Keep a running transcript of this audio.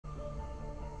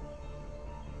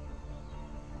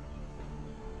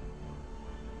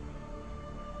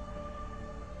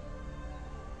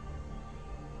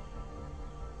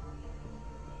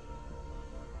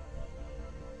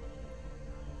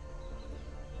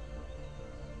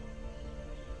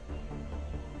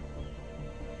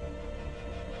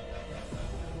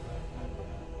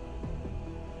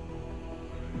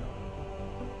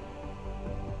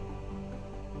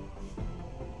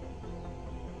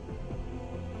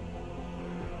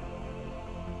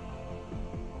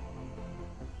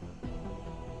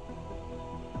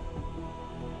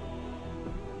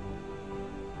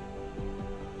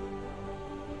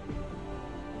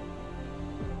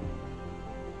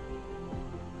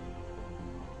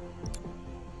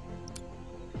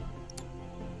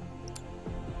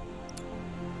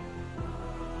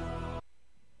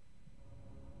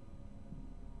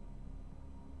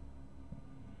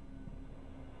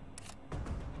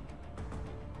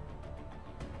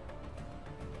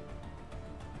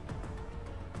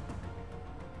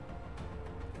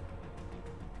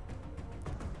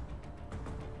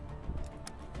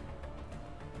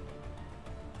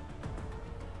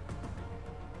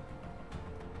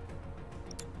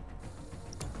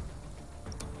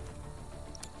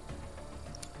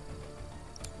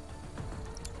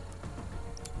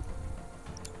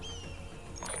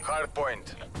hard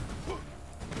point.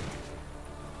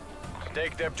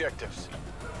 Take the objectives.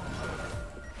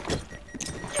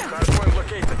 Hard point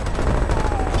located.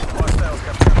 Hostiles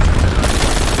have captured the hard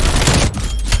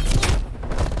point.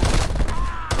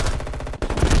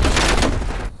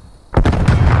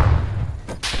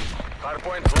 Hard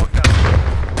point locked down.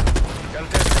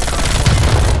 Contesting hard point.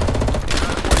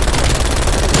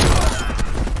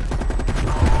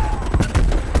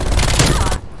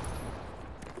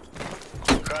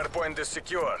 Hard point is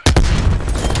secure.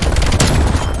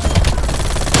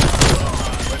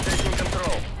 We're taking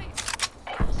control.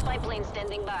 Spy plane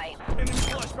standing by. Enemy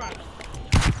flashback.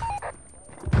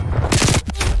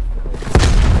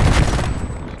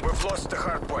 We've lost the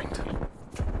hard point.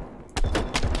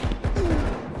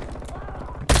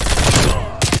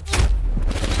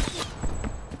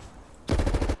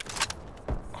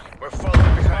 We're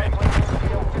falling behind.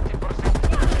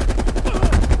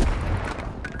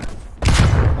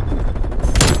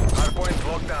 Hard point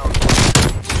locked down.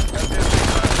 Contesting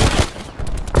hard.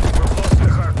 We've lost the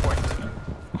hard point.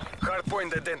 Hard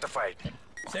point identified.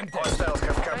 Hostiles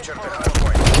have captured the hard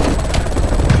point.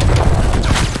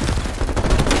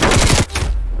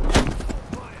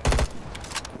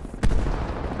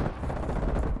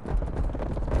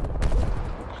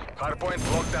 Hard point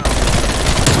locked down.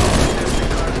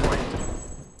 Testing hard point.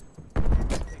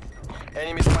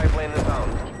 Enemy spy plane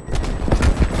inbound.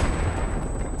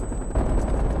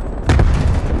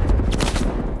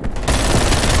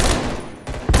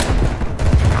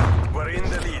 We're in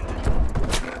the lead.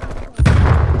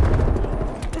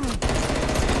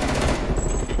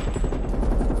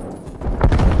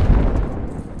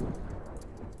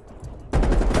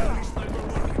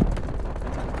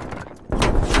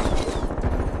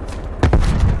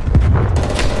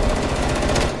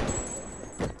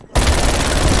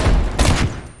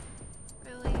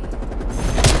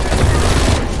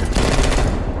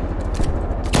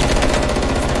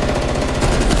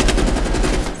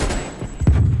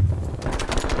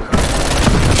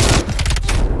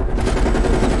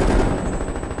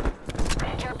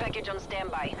 Care package on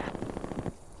standby.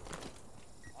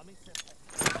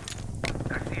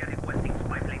 Garcia requesting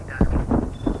spy plane task.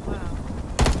 Wow.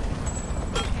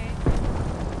 Okay.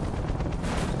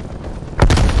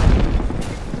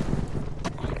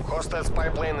 Hostile spy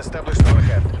plane established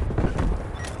overhead.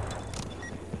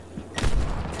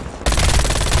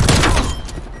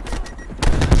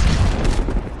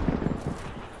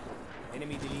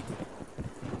 Enemy deleted.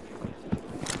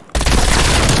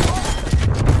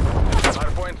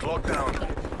 Hard point locked down.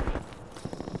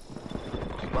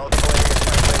 Multiple enemy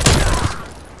spy planes.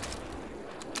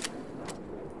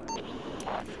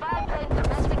 Spy plane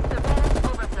domestic surveillance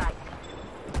overflight.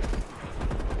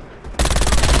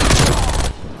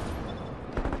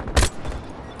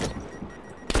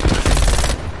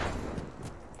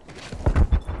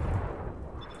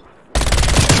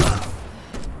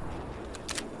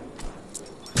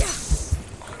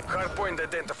 Hard point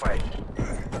identified.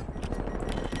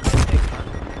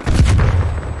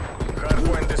 Hard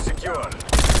point is secure.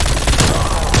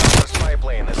 Spy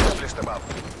plane established above.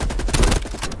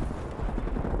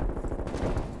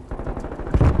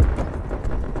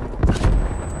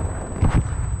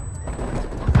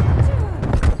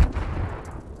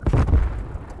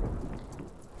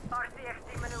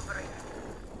 RCXD maneuvering.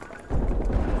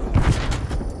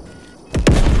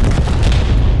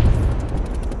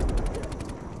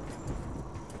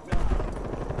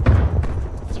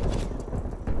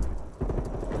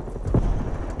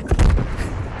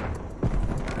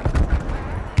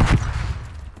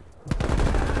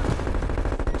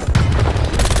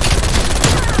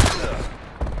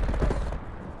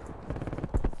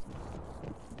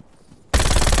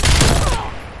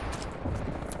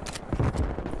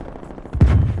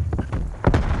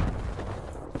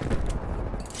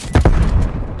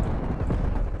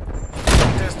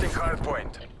 Testing hard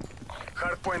point.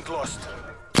 Hard point lost.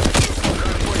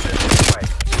 Hard point identified.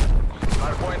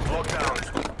 Hard point locked down.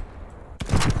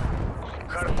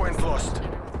 Hard point lost.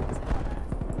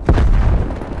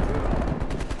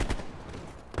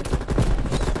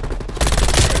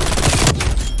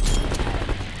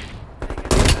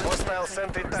 Hostile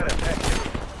sentry turret active.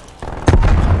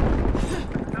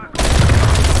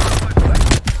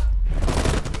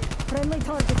 Friendly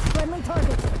targets, friendly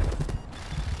targets.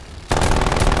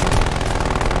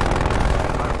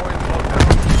 Hard point locked down.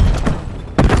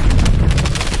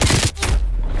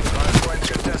 Hard point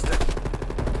contested.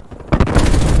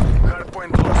 Hard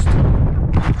point lost.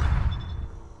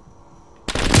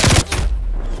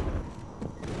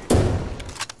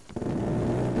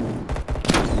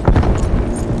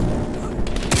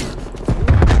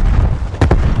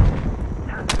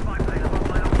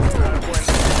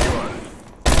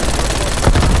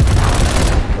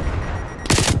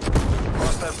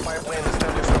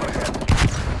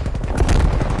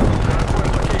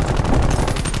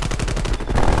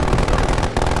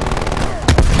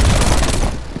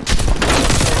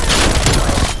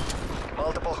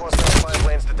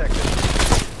 detected.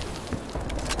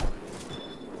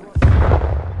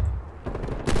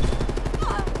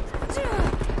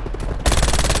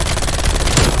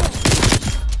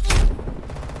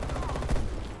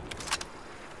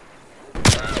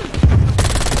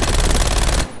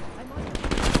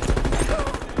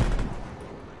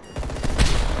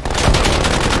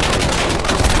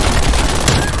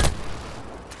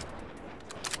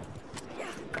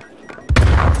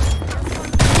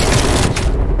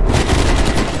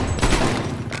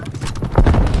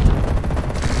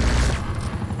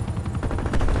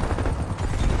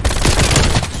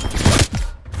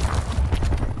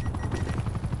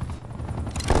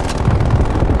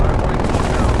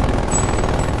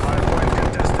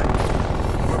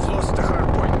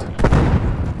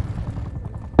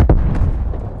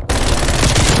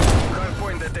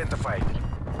 Identified.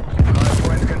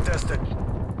 Hardpoint contested.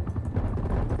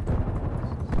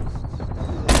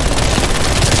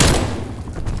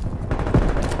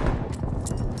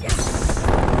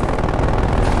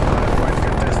 Hardpoint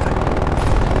contested.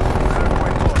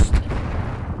 Hardpoint lost.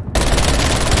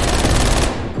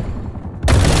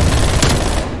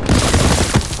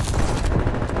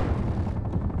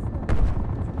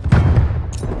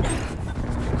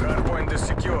 Hardpoint is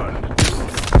secure.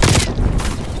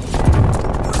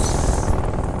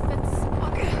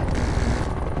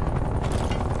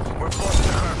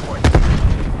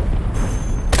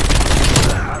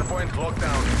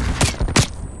 Lockdown.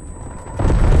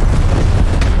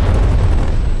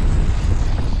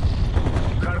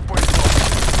 Hardpoint lost.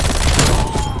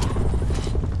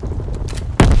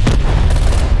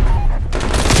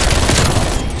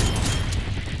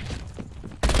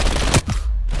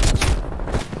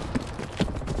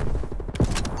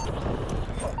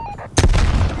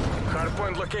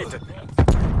 Hardpoint located.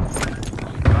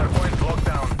 Hardpoint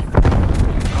lockdown.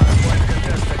 Hardpoint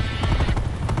contested.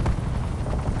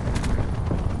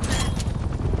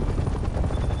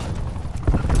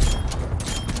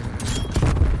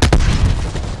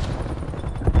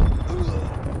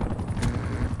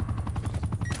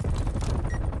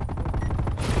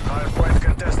 Hardpoint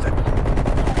contested.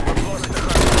 We've lost the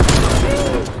hardpoint.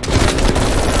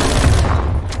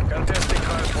 Contesting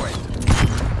hardpoint.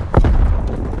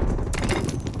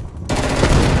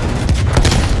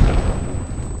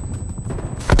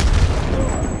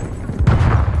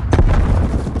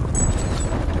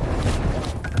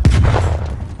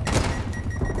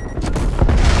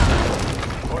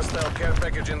 Hostile care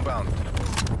package inbound.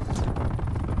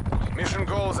 Mission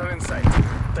goals are in sight.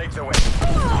 Take the win.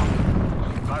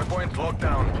 Hardpoint locked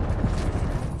down.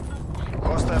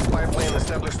 Hostile spy plane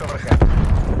established overhead.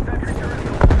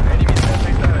 Enemy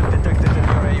sentry turret detected in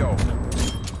your AO.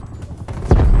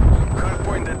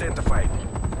 Hardpoint identified.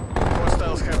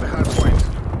 Hostiles have the hardpoint.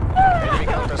 Enemy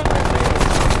counter spy plane.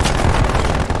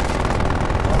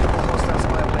 Multiple hostile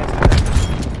spy planes detected.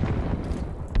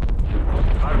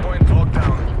 Hardpoint locked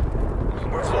down.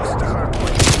 We've lost the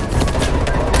hardpoint.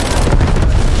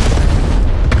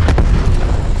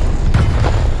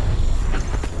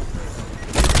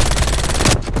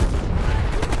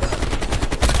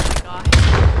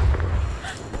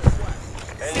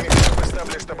 Enemy camp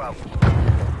established above.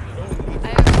 I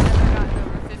have never gotten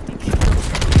over 50 kills.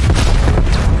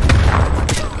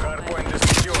 Hardpoint is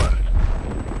secure.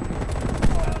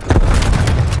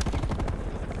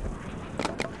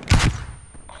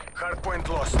 Hardpoint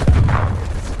lost.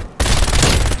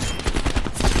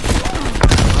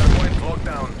 Hardpoint locked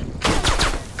down.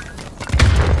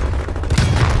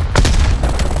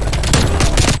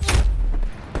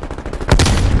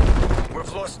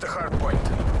 We've lost the hardpoint.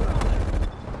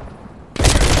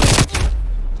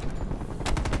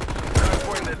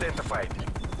 Hardpoint identified.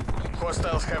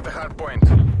 Hostiles have the hardpoint.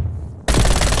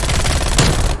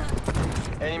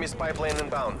 Enemy spy plane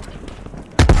inbound.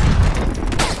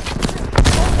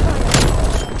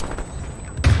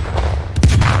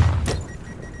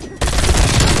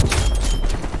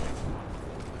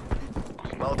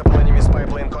 Multiple enemy spy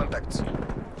plane contacts.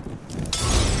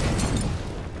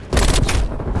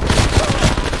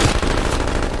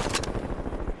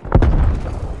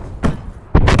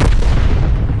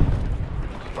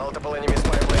 Multiple enemy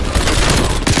spy plane contacts.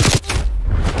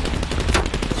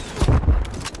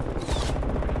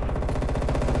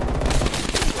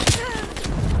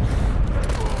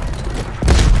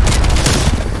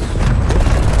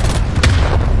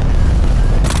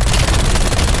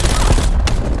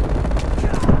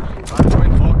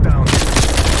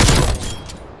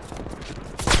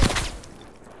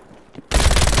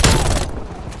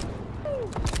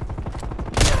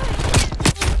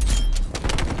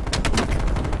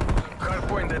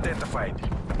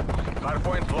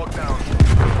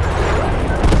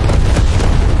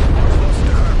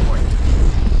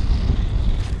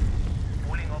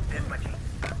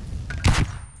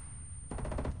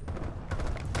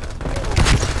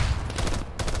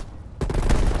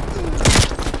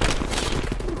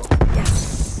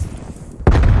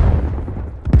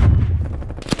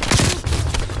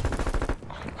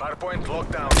 Hardpoint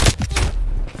locked down.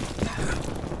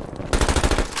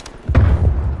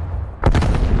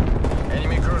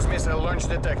 Enemy cruise missile launch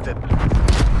detected.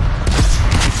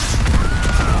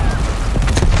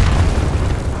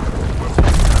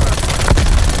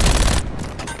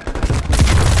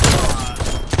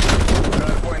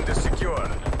 Hardpoint is secure.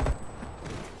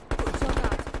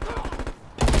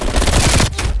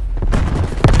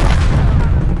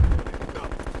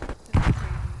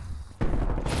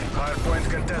 Hardpoint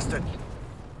contested.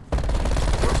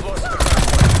 We've lost the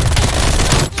hardpoint.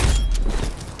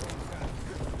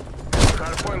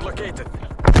 Hardpoint located.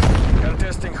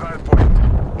 Contesting hardpoint.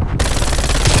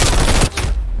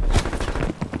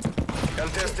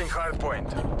 Contesting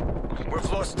hardpoint.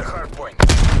 We've lost the hardpoint.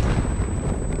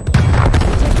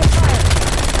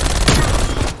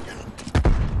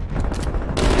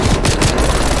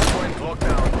 Hardpoint locked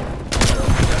down.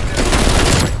 Contesting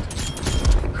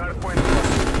hardpoint. Hardpoint lost.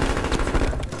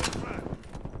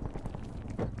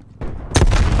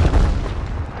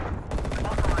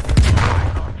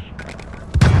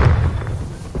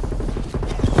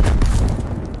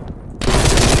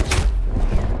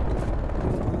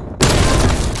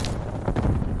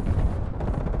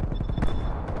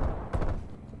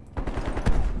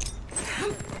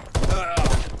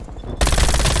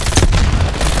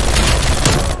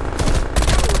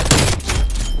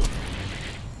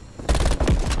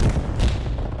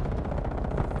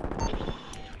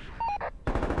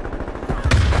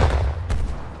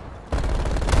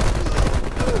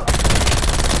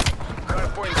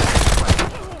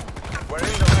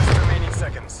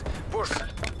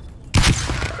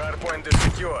 Hardpoint is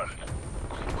secure.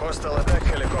 Hostile attack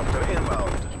helicopter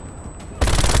inbound.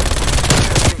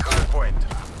 Testing hardpoint.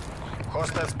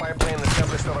 Hostile spy plane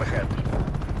established overhead.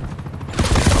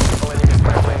 Possible enemy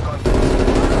spy plane contact.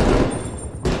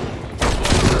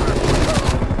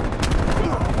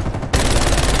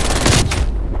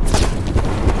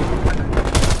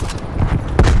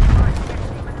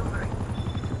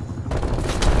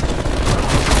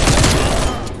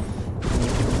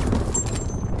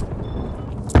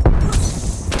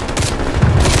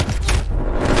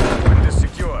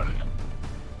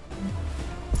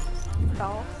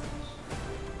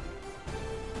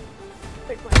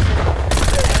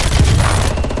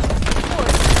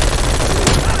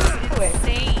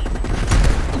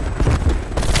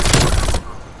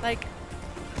 Like,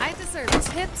 I deserve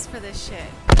tips for this shit.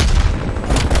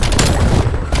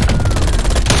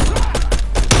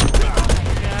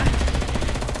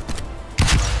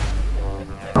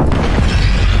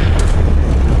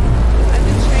 I've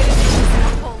been traded for this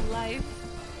my whole life.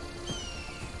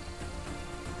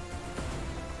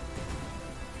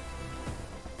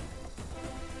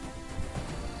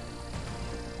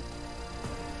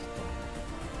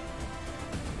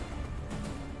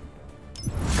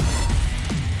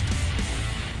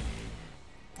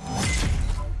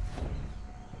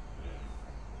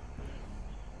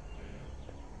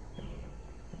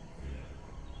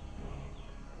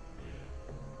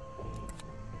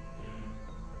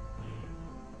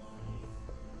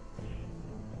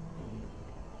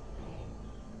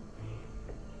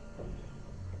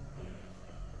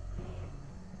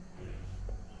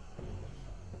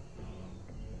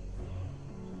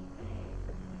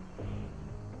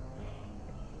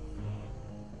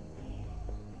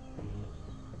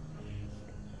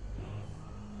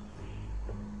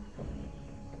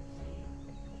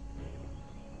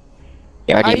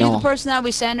 Are you the person that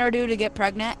we sent her to get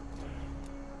pregnant?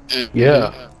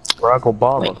 Yeah, Barack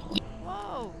Obama.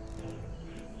 Whoa.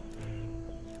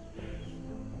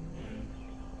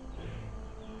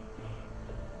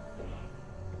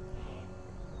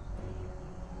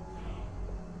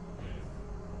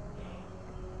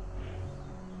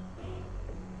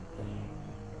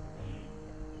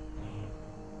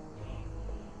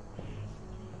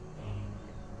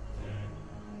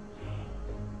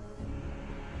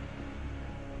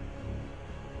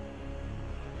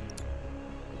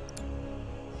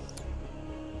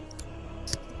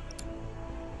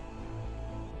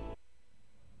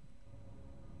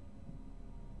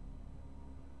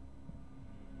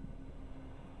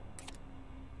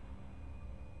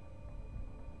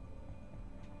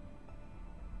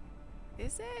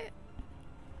 Is it?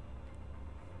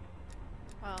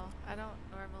 Well, I don't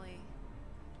normally...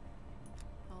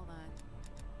 Hold on.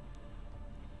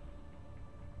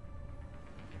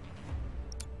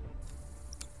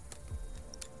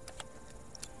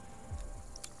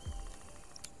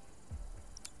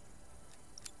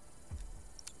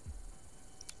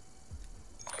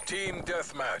 Team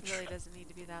deathmatch. It really doesn't need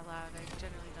to be that loud. I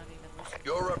generally don't even listen.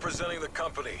 You're representing the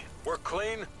company. Work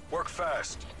clean, work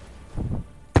fast.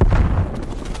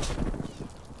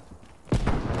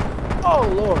 Oh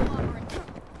Lord. We're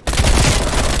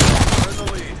in the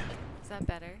lead. Is that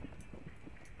better?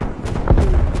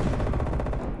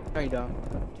 No, you don't.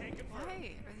 Why are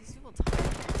these people talking?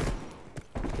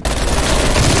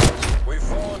 We've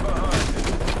fallen behind.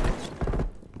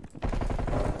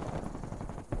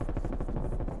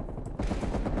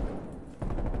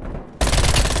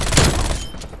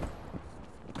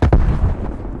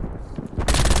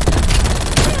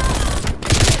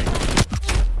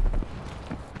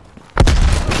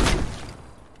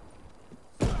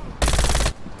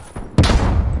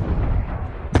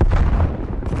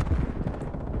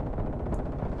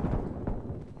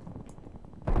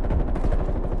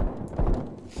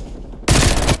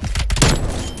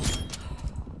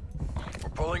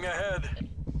 Pulling ahead.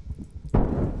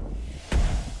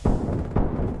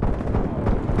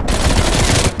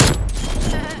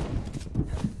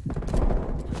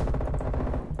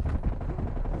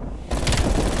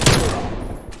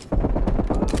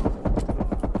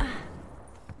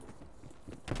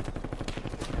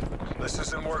 This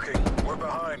isn't working. We're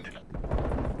behind.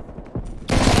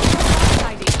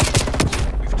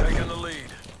 We've taken the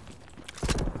lead.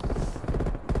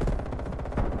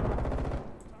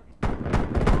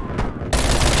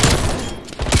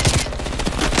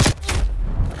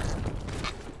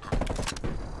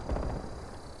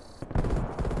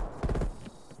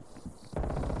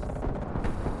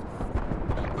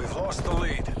 We've lost the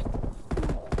lead.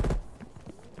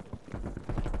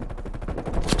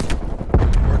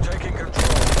 We're taking control.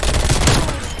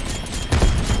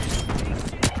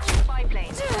 Spy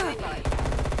plane standing by.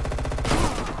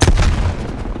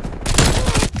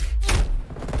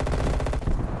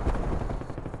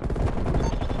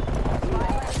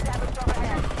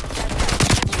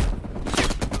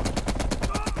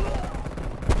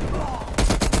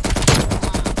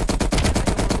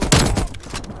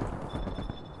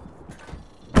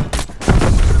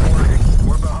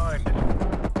 We're behind.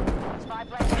 Spy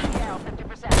plane ATL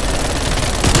 50%.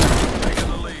 Taking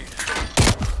the lead.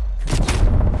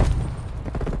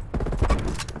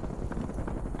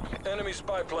 Enemy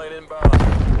spy plane inbound.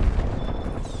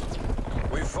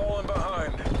 We've fallen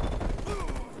behind.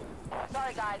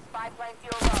 Sorry guys, spy plane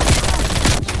fuel low.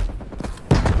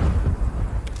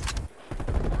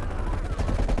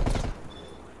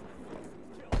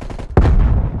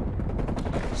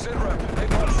 Sit rep.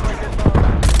 Napalm strike inbound.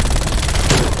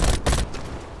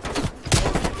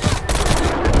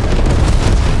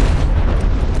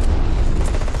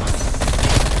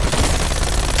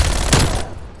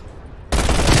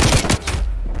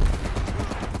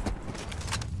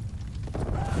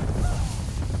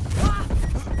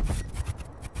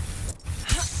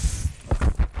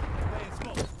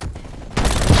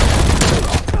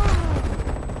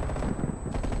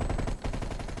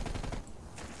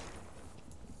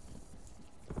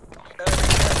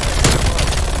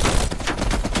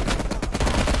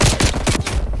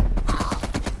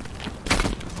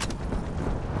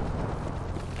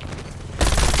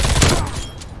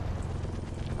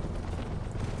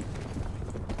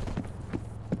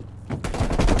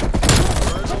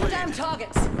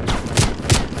 Targets.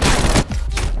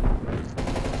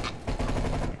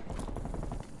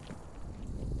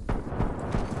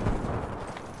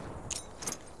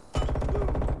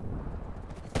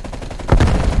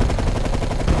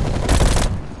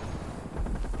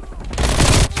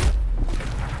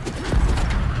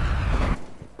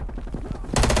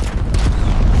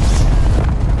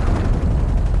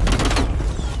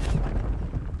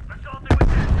 Assaulted with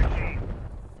that machine.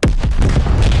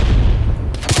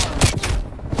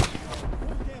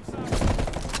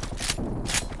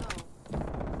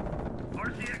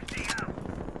 RCXD out.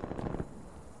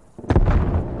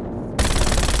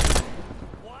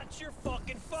 Watch your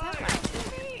fucking Is that my fire.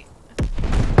 teammate?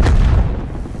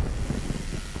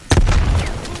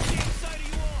 Whose team side are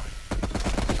you on?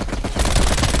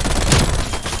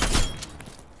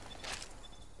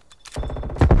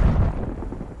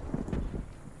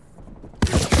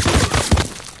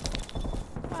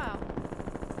 Wow.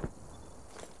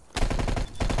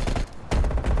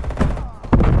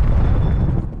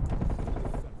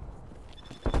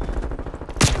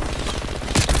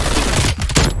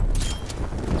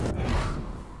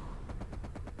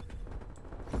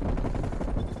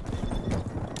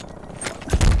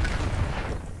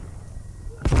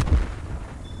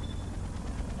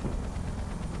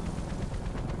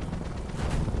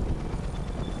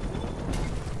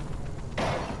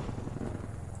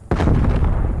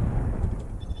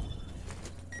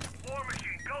 War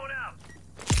machine going out.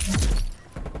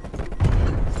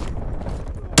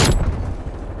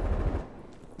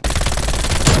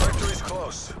 Victory's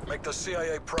close. Make the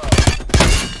CIA proud.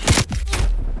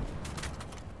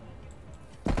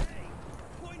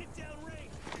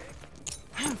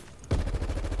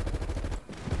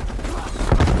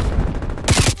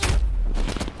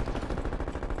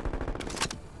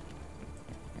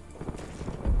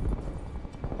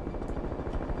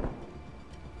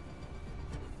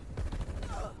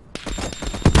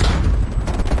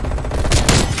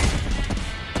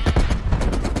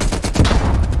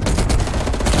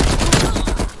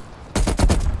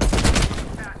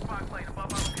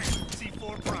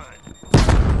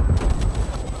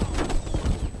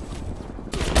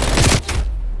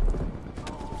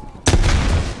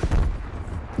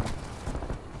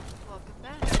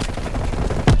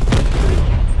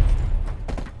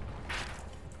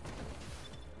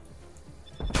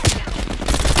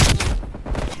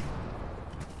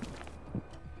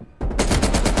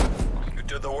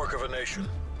 work of a nation.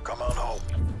 Come on home.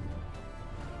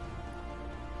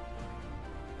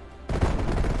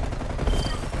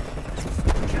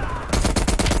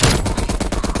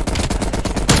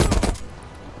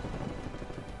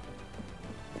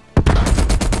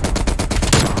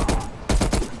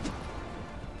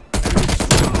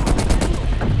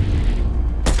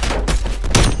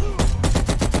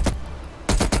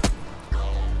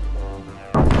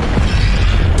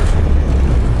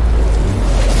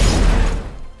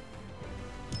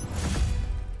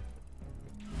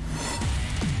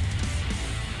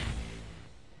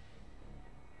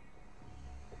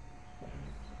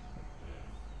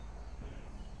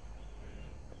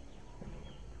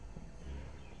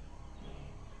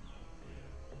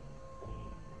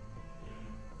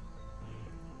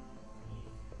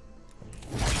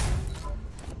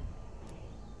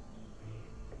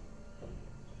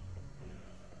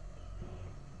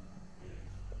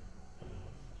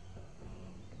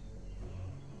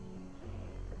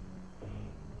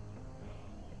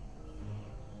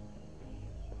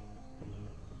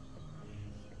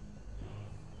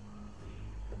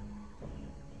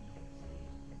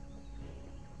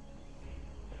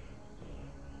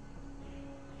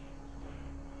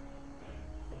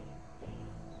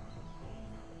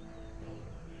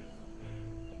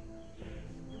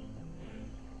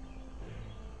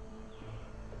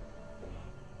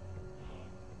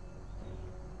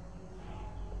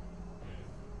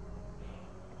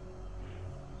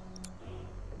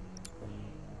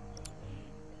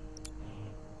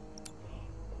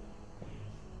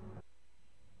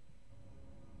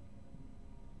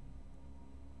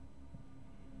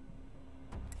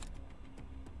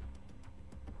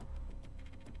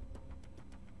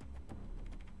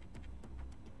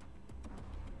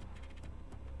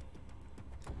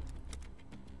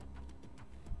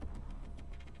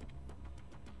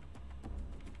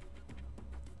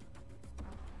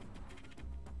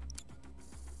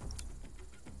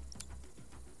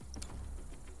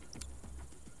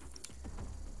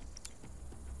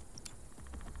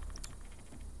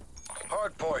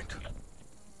 Hard point.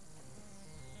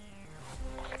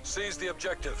 Seize the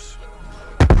objectives.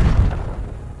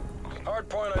 Hard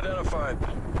point identified.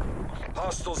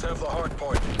 Hostiles have the hard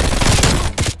point.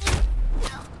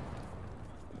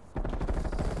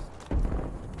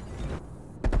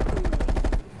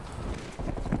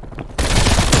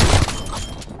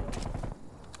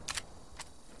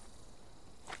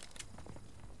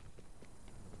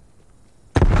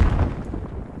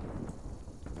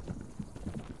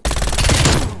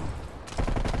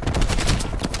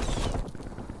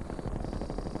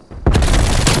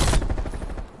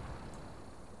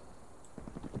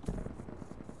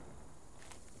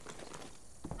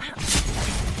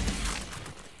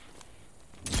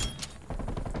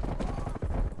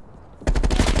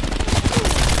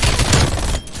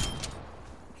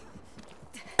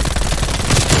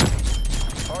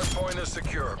 Point is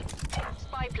secure.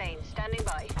 Spy plane standing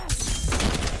by.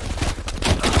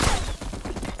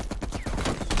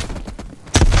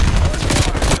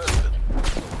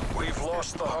 We've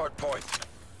lost the hard point.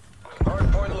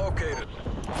 Hard point located.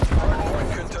 Hard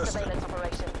point contested. Surveillance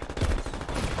operation.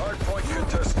 Hard point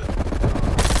contested.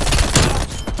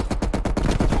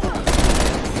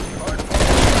 Hard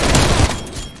point.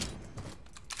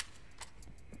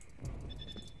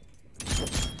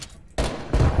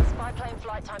 Spy plane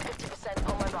flight time 50%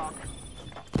 on my mark.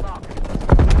 Mark.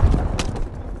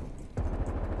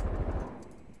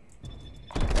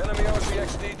 Enemy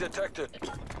RCXD detected.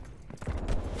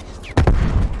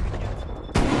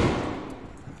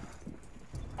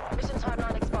 Mission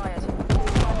timeline expired. Spy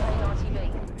plane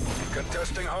RTV.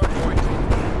 Contesting hard point.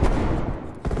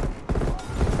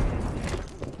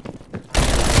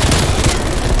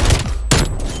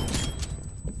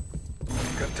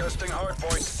 Contesting hard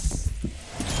point.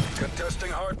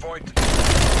 Contesting hard point.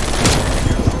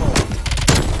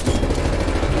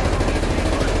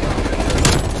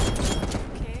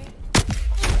 Okay.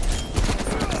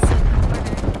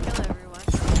 Kill everyone.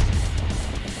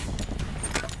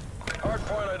 Hard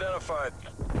point identified.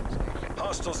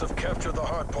 Hostiles have captured the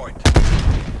hard point.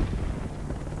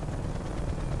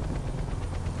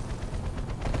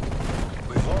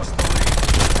 We've lost the lead.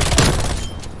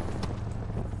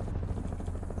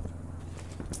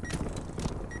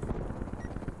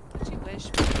 Don't you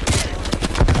wish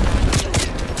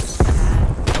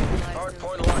Hard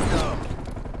point locked down.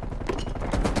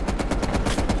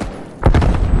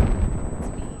 it's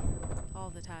me all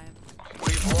the time.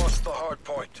 We've lost the hard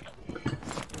point.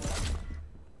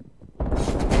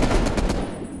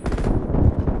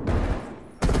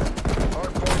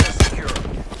 Hard point is secure.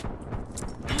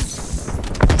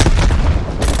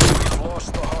 We've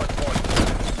lost the hard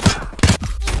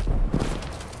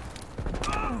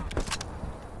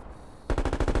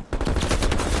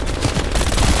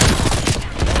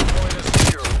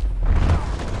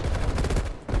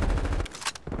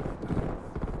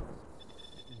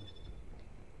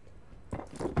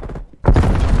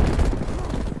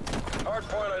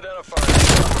Hardpoint identified.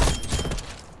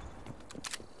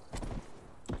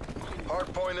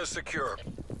 Hardpoint is secure.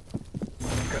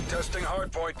 Contesting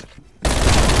hardpoint.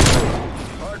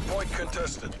 Hardpoint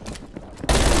contested.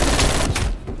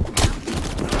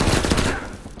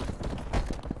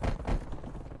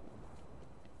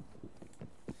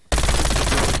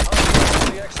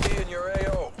 Hostile XD in your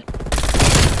AO.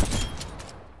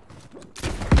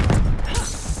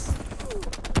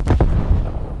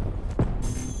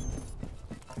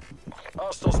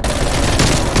 Hostile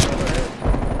spy overhead.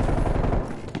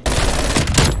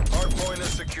 Hardpoint is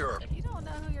secure. You don't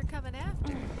know who you're coming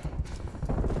after.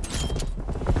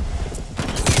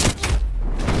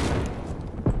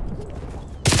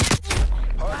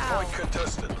 Hardpoint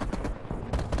contested.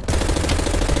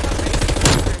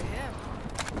 For him.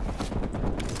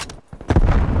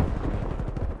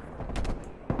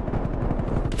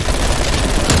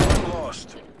 Hardpoint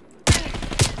lost.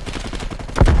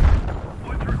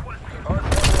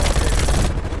 Hardpoint located.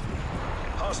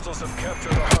 Hostiles have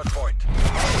captured the hardpoint.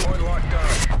 Hardpoint locked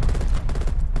down.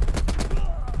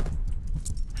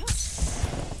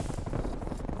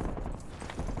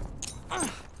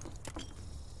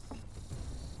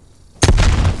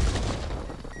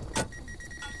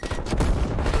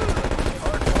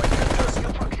 Hardpoint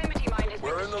contested. Proximity mine has been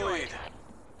We're in the destroyed. lead.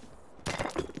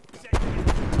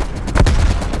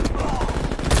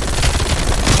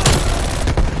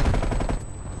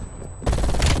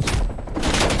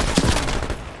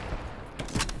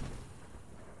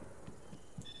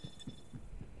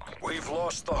 We've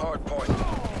lost the hard point.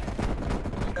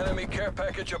 Enemy care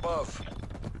package above.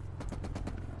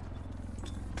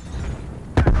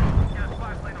 Got a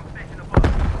spy plane on station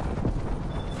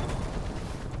above.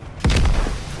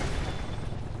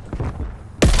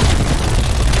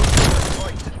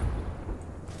 Fight.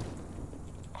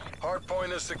 Hard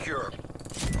point is secure.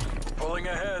 Pulling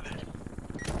ahead.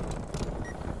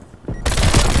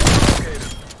 Located.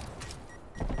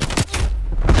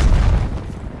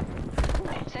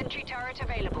 Sentry turret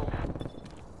available.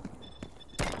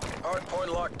 Hard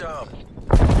point locked down.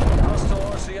 Hostile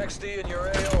RCXD in your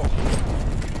AO.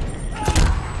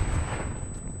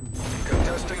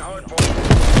 Contesting hard point.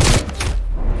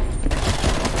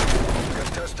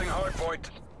 Contesting hard point.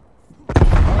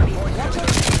 Hard point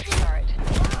contested. Sentry turret.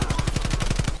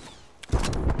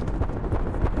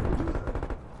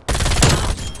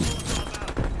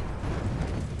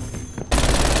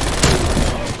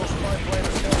 Hostile spy plane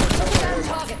established overhead.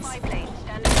 Spy plane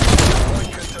standing.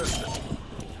 Point contested.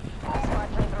 Spy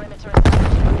plane perimeter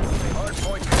established. Hard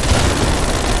point contested.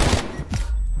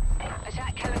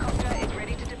 Attack helicopter is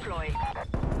ready to deploy.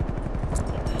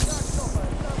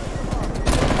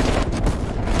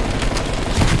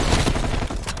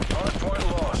 Hard point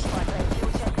lost. Spy plane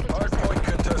fuel check 50%. Hard point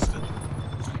contested.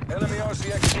 Enemy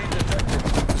RCXD detected.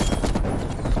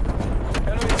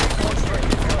 Enemy recon strike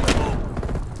incoming.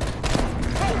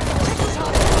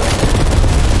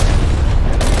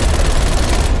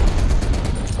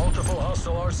 Multiple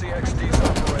hostile RCXDs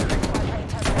operating. Spy plane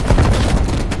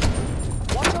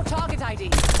terminated. Watch your target ID.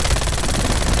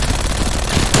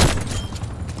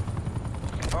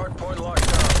 Hard point locked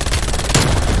down.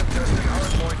 Contesting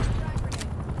hard point.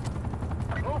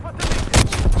 Move for position.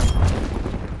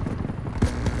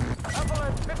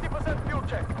 Avalanche, 50% fuel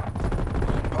check.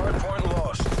 Hard point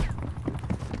lost.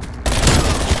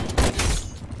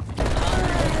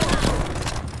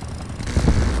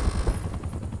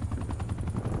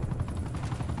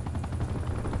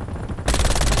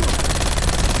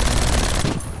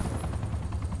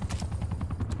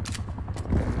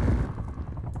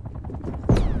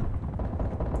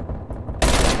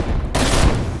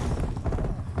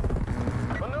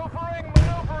 Maneuvering.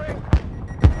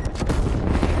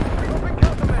 Moving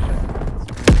countermeasures.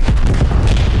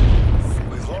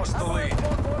 We've lost the lead.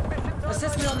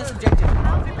 Assist me on this objective.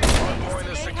 Hard point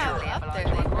is They have secure. up there.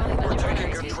 They really We're don't taking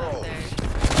want to control. up there.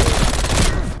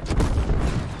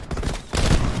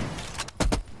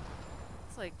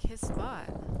 It's like his spot.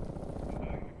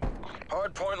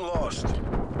 Hard point lost.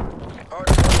 Hard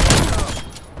point locked down.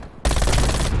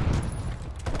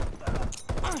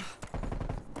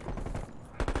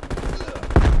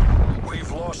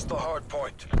 We've lost the hard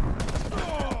point.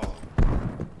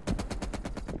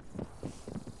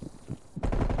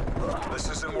 This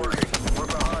isn't working. We're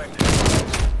behind.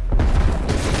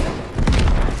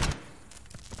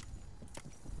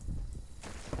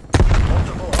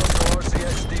 Multiple hostile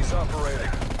RCXDs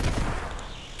operating.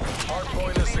 Hard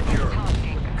point is secure.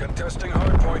 Contesting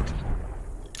hard point.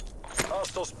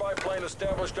 Hostile spy plane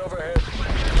established overhead.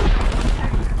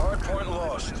 Hard point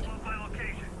lost. Move my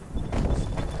location.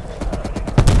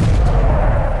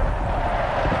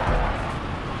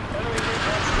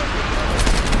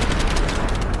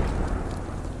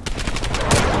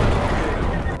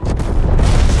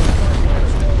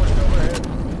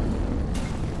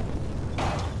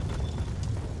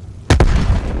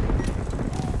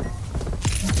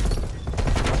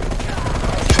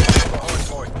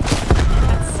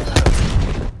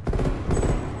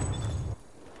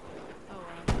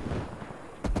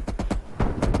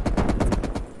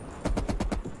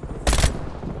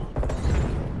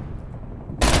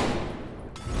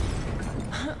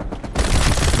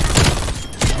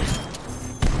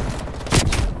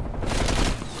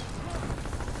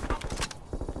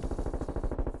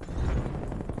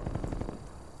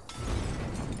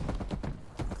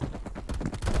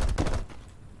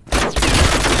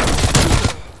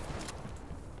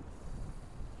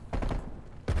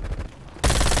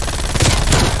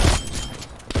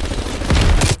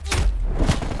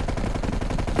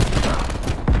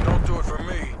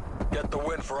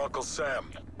 Uncle Sam.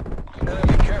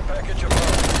 Enemy care package above.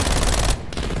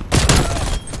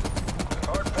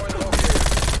 Hard point located.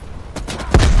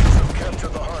 Some capture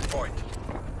the hard point.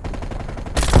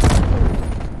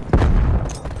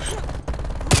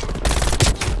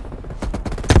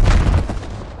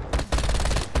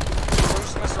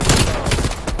 Cruise missile down.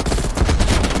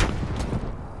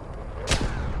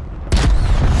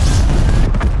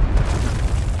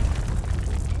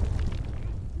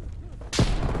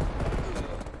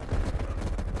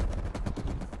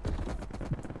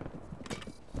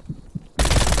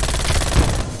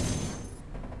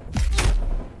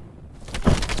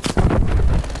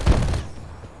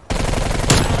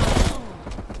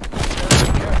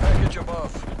 Care package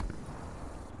above.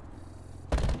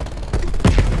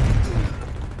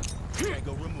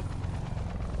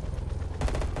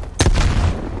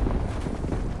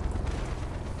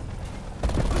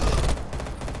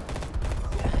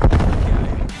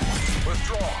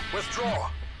 Withdraw.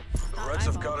 The Reds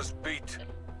have got us beat.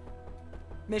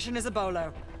 Mission is a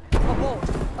bolo. Abort!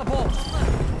 Abort!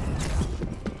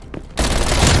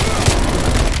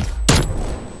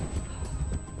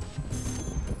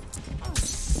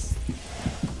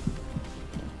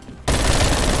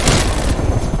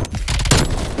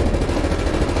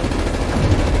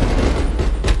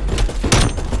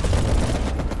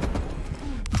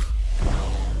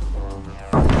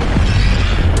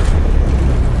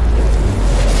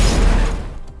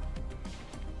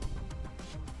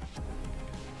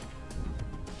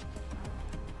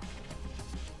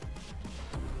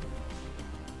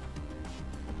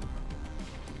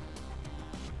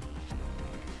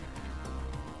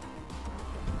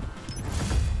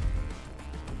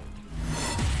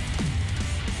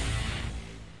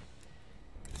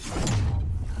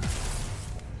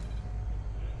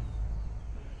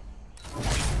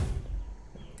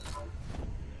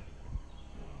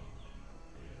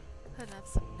 Putting up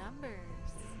some numbers.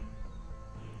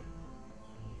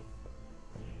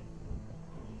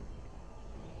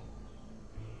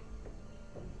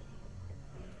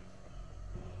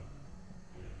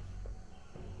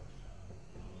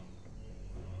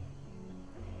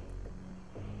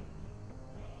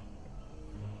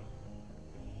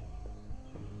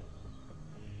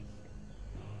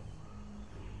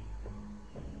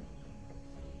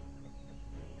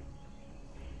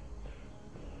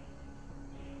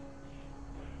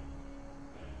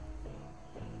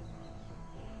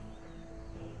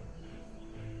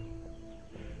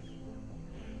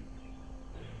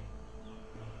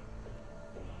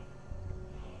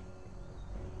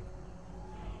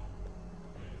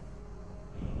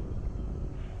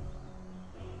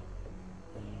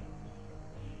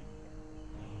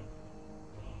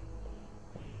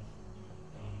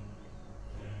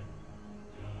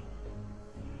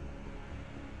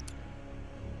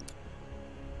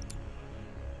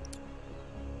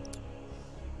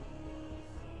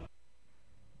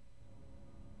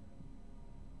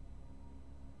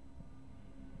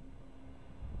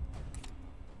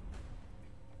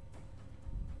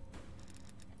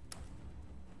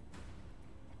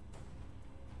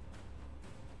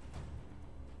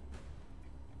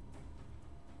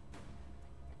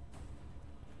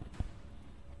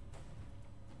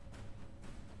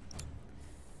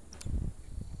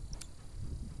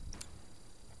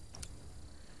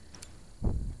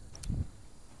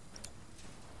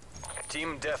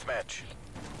 Team deathmatch.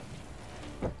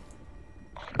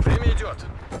 Время идет.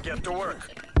 Get to work.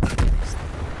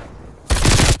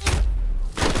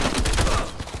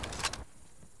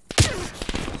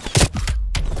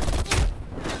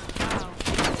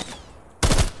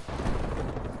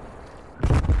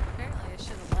 Apparently I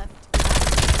should have left.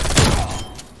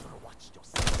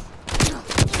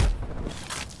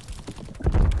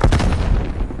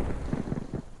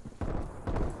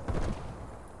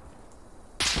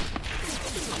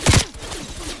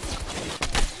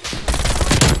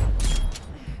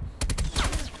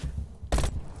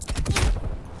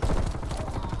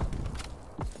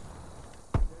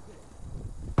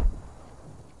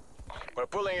 We're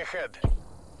pulling ahead.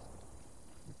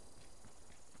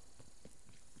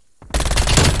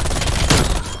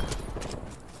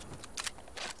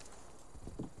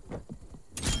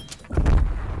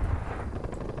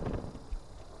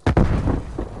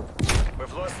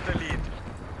 We've lost the lead.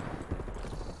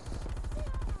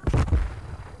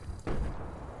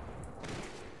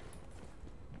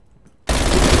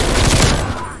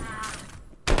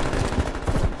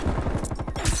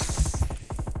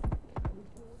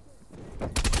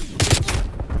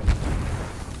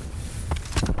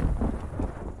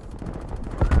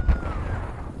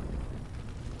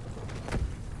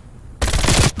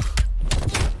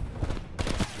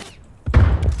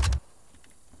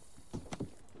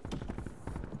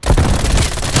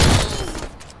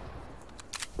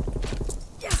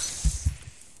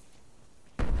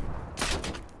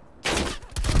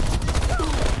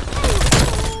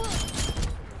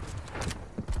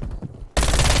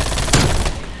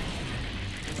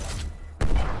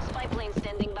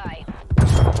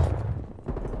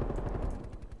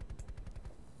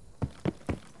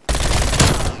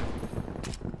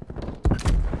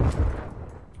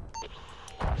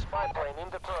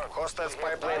 Hostile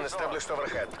spy plane established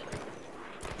overhead.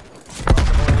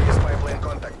 Multiple enemy spy plane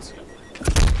contacts.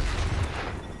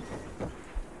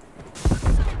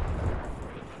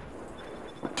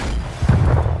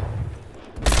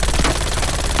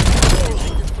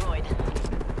 Destroyed.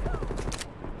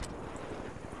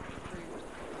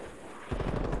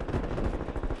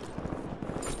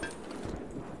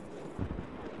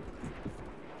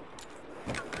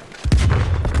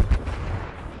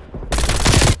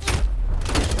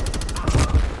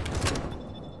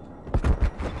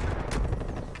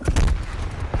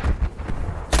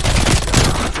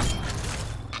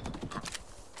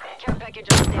 Care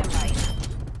package on standby.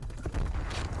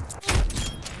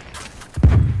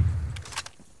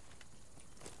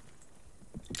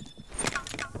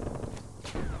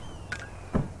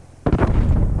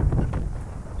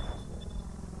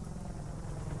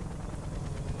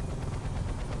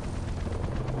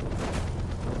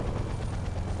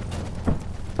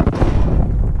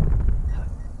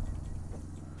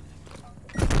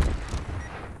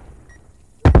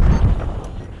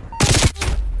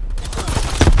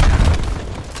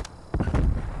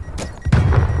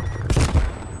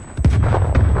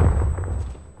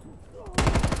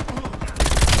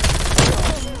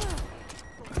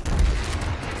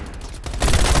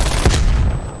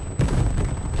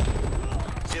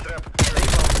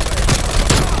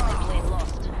 Plane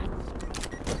lost.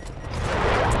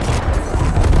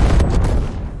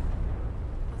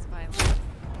 That's violent.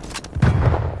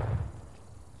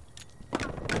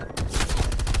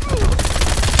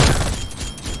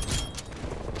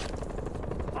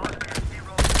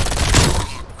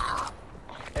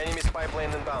 Enemy spy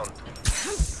plane inbound.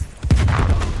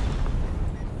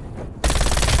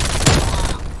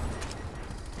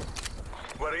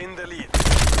 We're in the lead.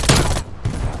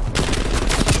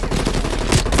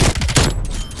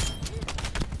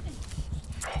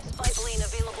 Spy plane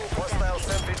available for Hostile damage.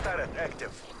 sentry turret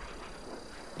active.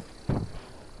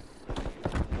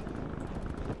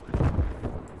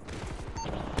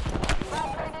 Spy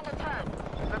plane in the turn.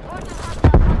 Report to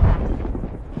hostile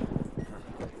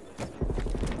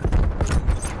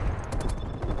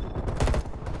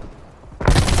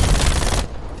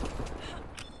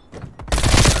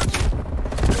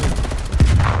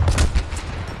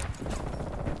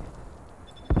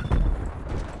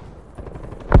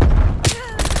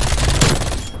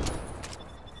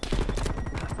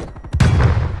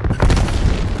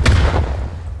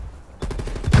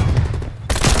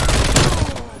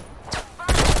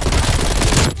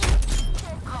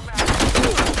contacts.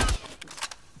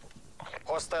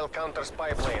 Hostile counter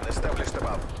spy plane established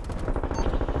above.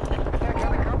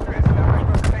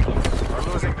 We're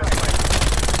losing the spy.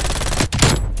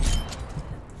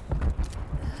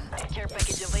 Care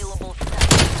package available for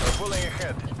damage. We're pulling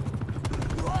ahead.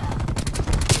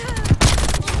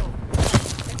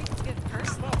 It's getting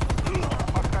personal.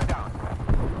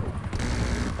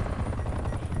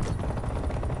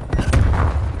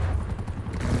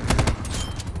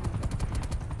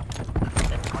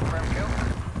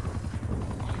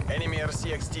 Enemy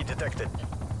RCXD detected.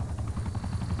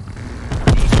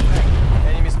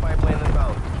 Enemy spy plane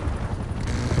inbound.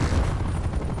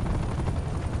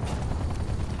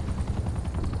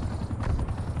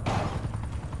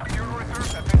 Fuel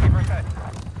reserves at 50%.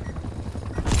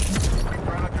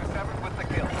 Predator 7 with the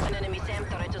kill. An enemy SAM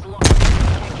turret is locked.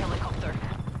 Check helicopter.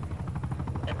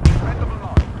 Defendable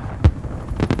launch.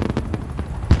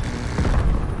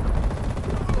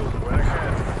 We're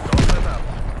ahead. Don't let up.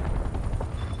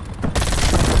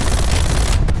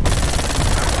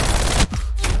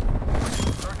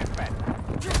 Target met.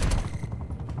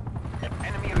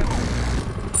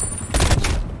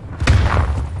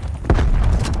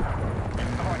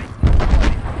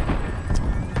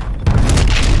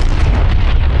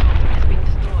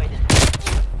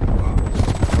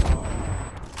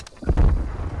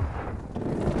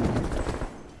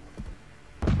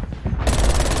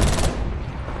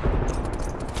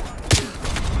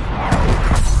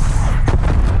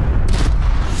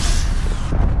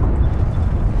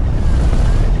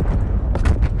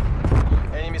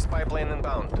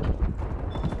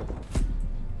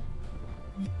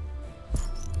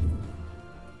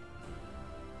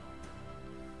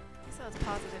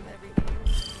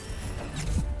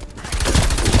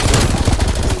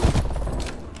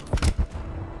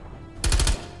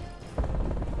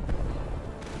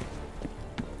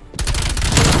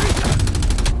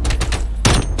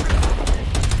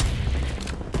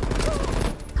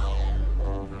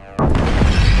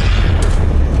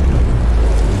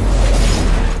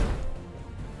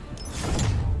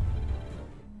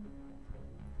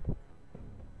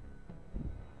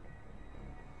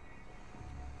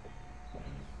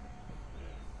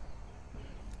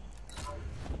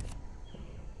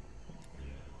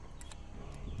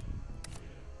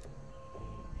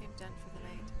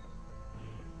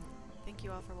 thank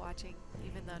you all for watching,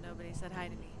 even though nobody said hi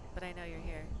to me. But I know you're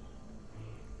here.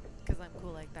 Because I'm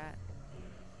cool like that.